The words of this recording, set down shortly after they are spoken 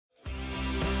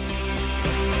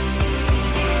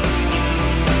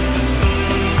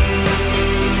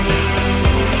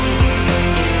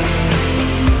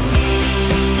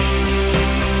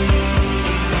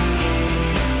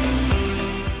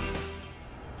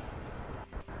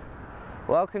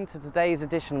Welcome to today's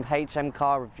edition of HM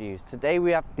Car Reviews. Today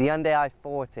we have the Hyundai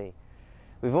i40.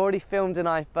 We've already filmed an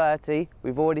i30,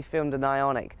 we've already filmed an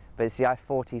Ioniq, but it's the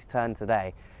i40's turn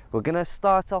today. We're going to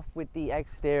start off with the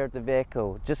exterior of the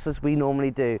vehicle, just as we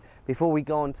normally do, before we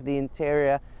go on to the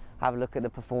interior, have a look at the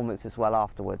performance as well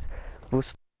afterwards. We'll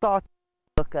start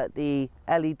to look at the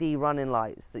LED running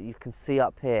lights that you can see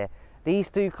up here. These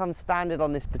do come standard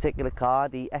on this particular car,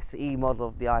 the SE model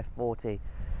of the i40.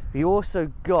 We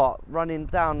also got, running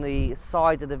down the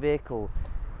side of the vehicle,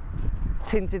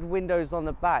 tinted windows on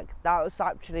the back. That was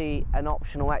actually an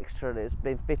optional extra that's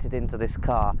been fitted into this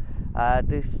car.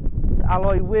 This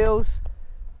alloy wheels,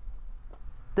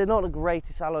 they're not the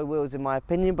greatest alloy wheels in my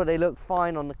opinion, but they look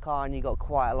fine on the car, and you got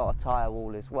quite a lot of tyre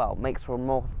wall as well. Makes for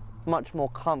a much more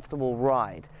comfortable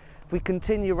ride. If we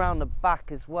continue around the back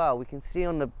as well, we can see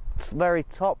on the very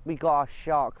top we got our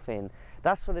shark fin.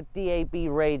 That's for the DAB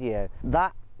radio.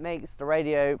 That makes the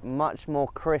radio much more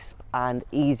crisp and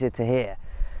easier to hear.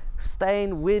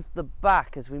 Staying with the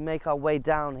back as we make our way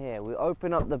down here, we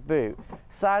open up the boot.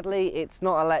 Sadly, it's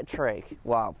not electric.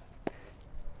 Well,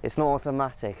 it's not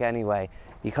automatic anyway.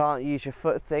 You can't use your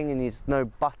foot thing, and there's no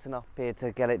button up here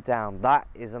to get it down. That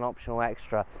is an optional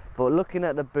extra. But looking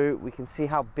at the boot, we can see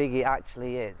how big it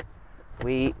actually is.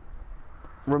 We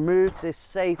removed this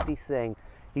safety thing.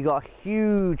 You got a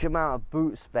huge amount of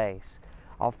boot space.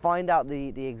 I'll find out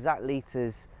the exact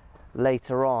litres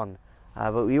later on,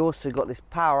 but we also got this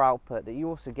power output that you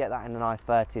also get that in an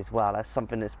i30 as well. That's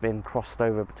something that's been crossed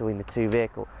over between the two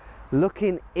vehicles.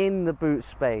 Looking in the boot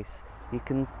space, you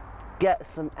can get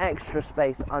some extra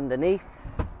space underneath.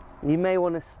 You may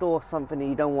want to store something that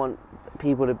you don't want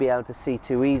people to be able to see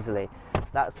too easily.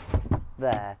 That's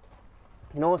there.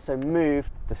 You can also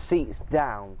move the seats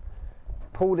down.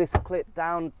 Pull this clip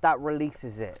down, that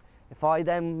releases it. If I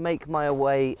then make my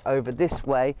way over this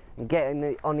way and get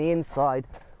on the inside,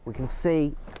 we can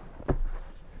see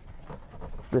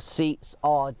the seats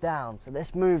are down. So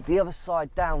let's move the other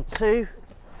side down too,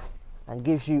 and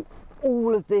gives you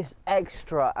all of this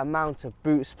extra amount of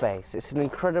boot space. It's an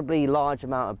incredibly large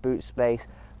amount of boot space,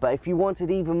 but if you wanted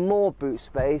even more boot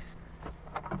space,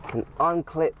 you can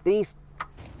unclip these,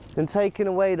 and taking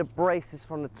away the braces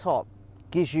from the top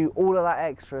gives you all of that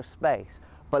extra space,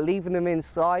 but leaving them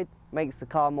inside makes the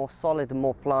car more solid and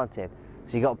more planted.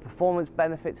 So you got performance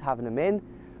benefits having them in,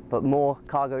 but more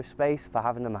cargo space for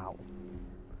having them out.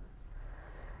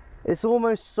 It's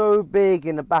almost so big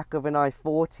in the back of an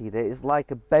i40 that it's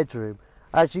like a bedroom.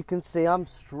 As you can see, I'm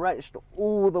stretched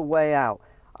all the way out.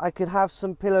 I could have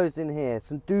some pillows in here,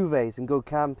 some duvets, and go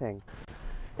camping.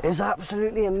 It's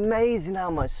absolutely amazing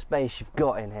how much space you've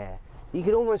got in here. You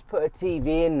could almost put a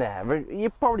TV in there. You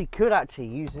probably could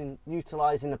actually,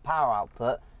 utilising the power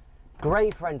output.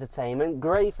 Great for entertainment,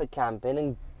 great for camping,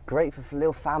 and great for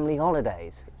little family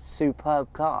holidays.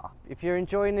 Superb car. If you're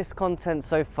enjoying this content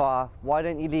so far, why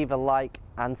don't you leave a like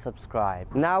and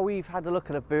subscribe? Now we've had a look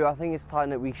at the boot, I think it's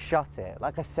time that we shut it.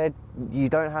 Like I said, you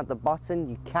don't have the button,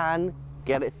 you can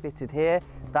get it fitted here.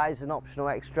 That is an optional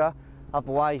extra.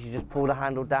 Otherwise, you just pull the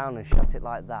handle down and shut it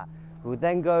like that. We'll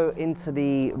then go into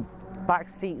the back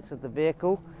seats of the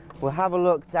vehicle. We'll have a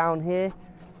look down here.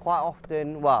 Quite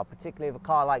often, well, particularly with a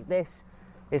car like this,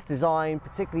 it's designed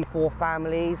particularly for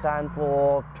families and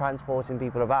for transporting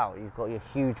people about. You've got your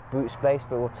huge boot space,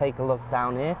 but we'll take a look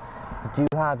down here. You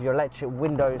do have your electric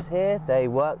windows here. They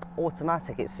work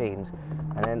automatic, it seems.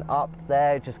 And then up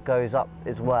there, it just goes up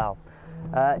as well.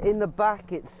 In the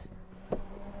back, it's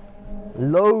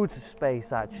loads of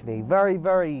space actually.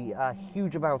 Very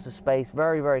huge amounts of space.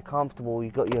 Very comfortable.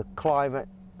 You've got your climate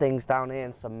things down here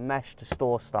and some mesh to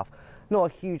store stuff. Not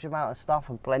a huge amount of stuff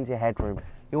and plenty of headroom.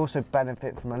 You also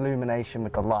benefit from illumination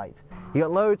with the light. You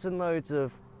got loads and loads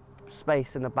of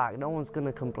space in the back. No one's going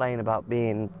to complain about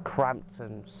being cramped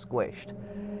and squished.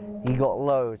 You got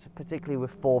loads, particularly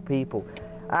with 4 people.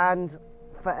 And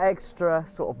for extra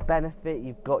sort of benefit,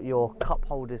 you've got your cup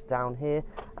holders down here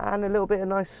and a little bit of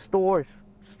nice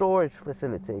storage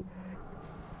facility.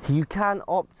 You can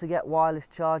opt to get wireless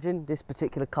charging. This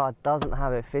particular car doesn't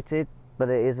have it fitted, but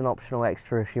it is an optional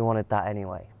extra if you wanted that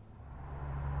anyway.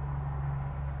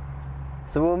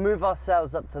 So we'll move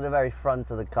ourselves up to the very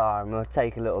front of the car and we'll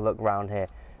take a little look around here.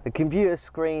 The computer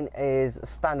screen is a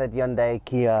standard Hyundai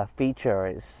Kia feature.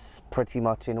 It's pretty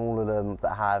much in all of them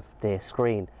that have their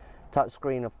screen. Touch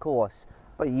screen, of course,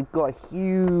 but you've got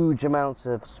huge amounts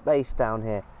of space down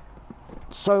here.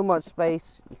 So much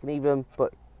space, you can even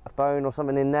put a phone or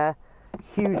something in there.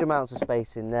 Huge amounts of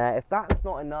space in there. If that's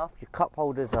not enough, your cup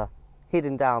holders are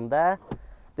hidden down there.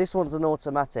 This one's an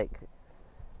automatic.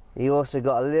 You also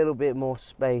got a little bit more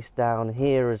space down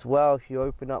here as well. If you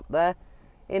open up there,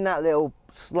 In that little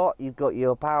slot you've got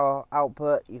your power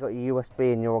output, you've got your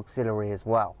USB and your auxiliary as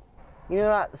well. You know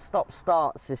that stop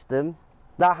start system,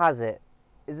 that has it.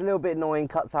 It's a little bit annoying,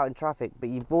 cuts out in traffic, but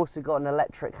you've also got an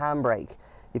electric handbrake.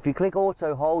 If you click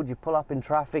auto hold, you pull up in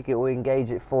traffic, it will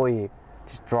engage it for you.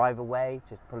 Just drive away,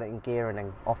 just pull it in gear and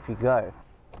then off you go.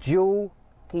 Dual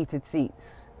heated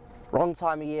seats. Wrong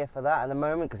time of year for that at the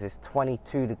moment because it's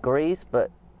 22 degrees, but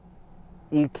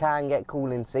you can get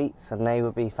cooling seats and they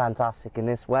would be fantastic in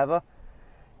this weather.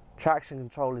 Traction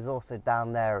control is also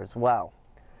down there as well.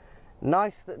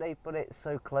 Nice that they put it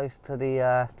so close to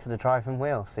the driving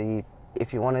wheel, so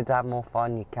if you wanted to have more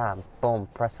fun, you can. Boom,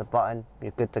 press a button,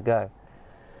 you're good to go.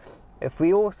 If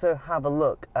we also have a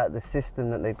look at the system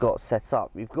that they've got set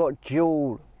up, you've got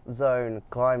dual zone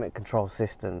climate control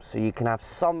system, so you can have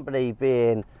somebody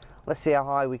being, let's see how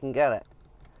high we can get it.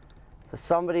 So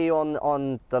somebody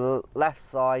on the left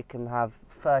side can have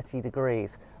 30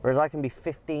 degrees, whereas I can be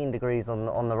 15 degrees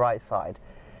on the right side.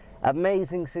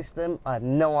 Amazing system. I have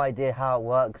no idea how it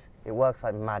works. It works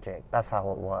like magic. That's how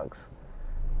it works.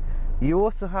 You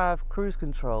also have cruise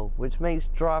control, which makes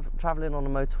traveling on the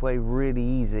motorway really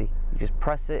easy. You just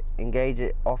press it, engage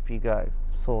it, off you go.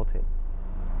 Sorted.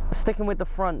 Sticking with the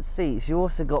front seats, you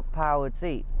also got powered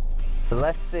seats. So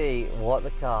let's see what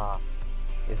the car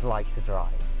is like to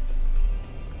drive.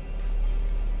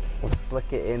 We'll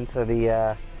slick it into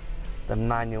the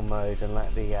manual mode and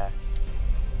let the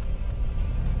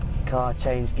car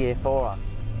change gear for us.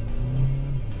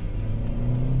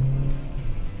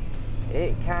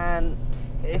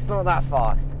 It's not that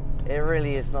fast. It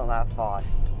really is not that fast.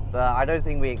 But I don't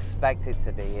think we expect it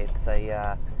to be. It's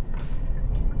a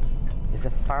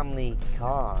family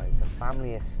car. It's a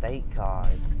family estate car.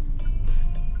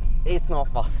 It's not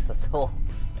fast at all.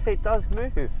 It does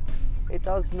move. It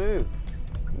does move.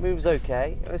 It moves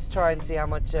okay. Let's try and see how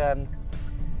much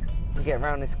we get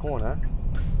around this corner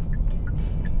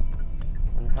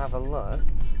and have a look.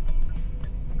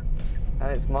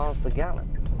 And it's miles per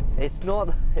gallon. It's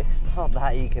not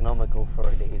that economical for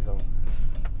a diesel.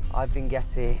 I've been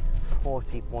getting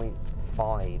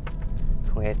 40.5,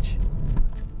 which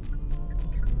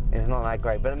is not that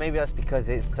great. But maybe that's because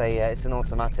it's an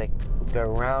automatic. We'll go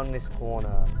around this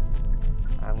corner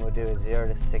and we'll do a 0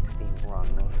 to 60 run.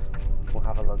 We'll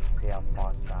have a look to see how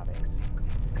fast that is.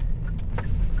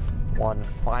 One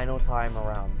final time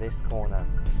around this corner.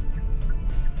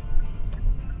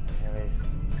 There is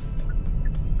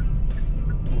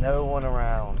no one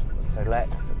around, so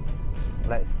let's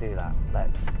do that.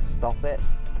 Let's stop it.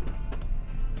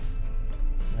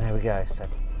 There we go. So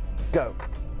go.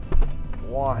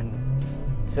 1,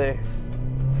 2,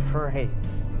 3,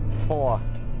 4,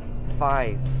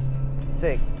 5,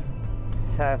 6,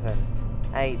 7,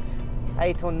 8.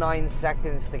 8 or 9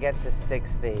 seconds to get to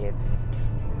 60. It's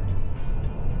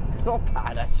not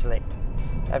bad actually.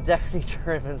 I've definitely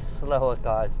driven slower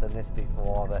cars than this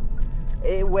before, but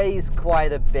it weighs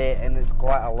quite a bit and it's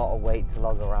quite a lot of weight to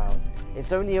lug around.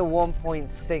 It's only a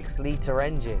 1.6 litre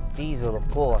engine, diesel of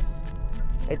course.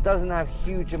 It doesn't have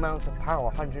huge amounts of power,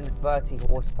 130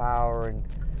 horsepower and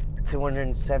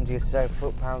 270 or so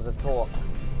foot-pounds of torque.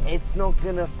 It's not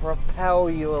going to propel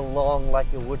you along like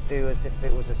it would do as if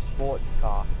it was a sports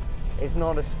car. It's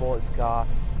not a sports car.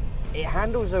 It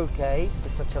handles okay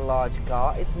for such a large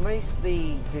car. It's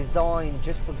mostly designed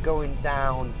just for going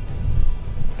down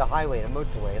the highway, the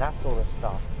motorway, that sort of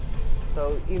stuff.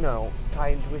 So, you know,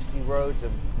 tight and twisty roads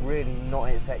are really not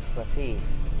its expertise.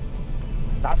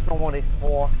 That's not what it's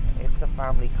for. It's a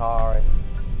family car and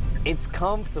it's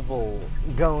comfortable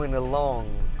going along,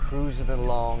 cruising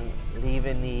along,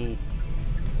 leaving the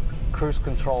cruise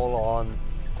control on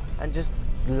and just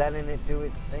letting it do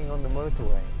its thing on the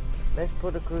motorway. Let's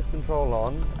put the cruise control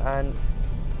on and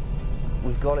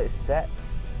we've got it set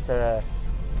to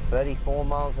 34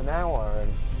 miles an hour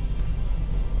and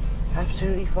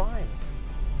absolutely fine.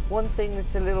 One thing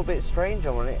that's a little bit strange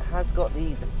on it has got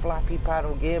the flappy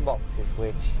paddle gearboxes,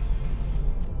 which,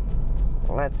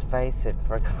 let's face it,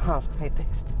 for a car like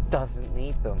this doesn't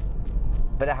need them.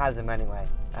 But it has them anyway,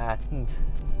 and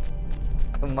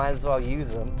might as well use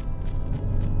them.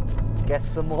 Get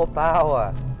some more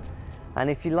power. And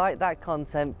if you like that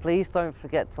content, please don't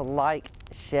forget to like,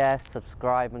 share,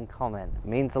 subscribe and comment. It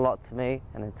means a lot to me,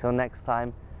 and until next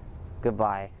time,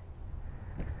 goodbye.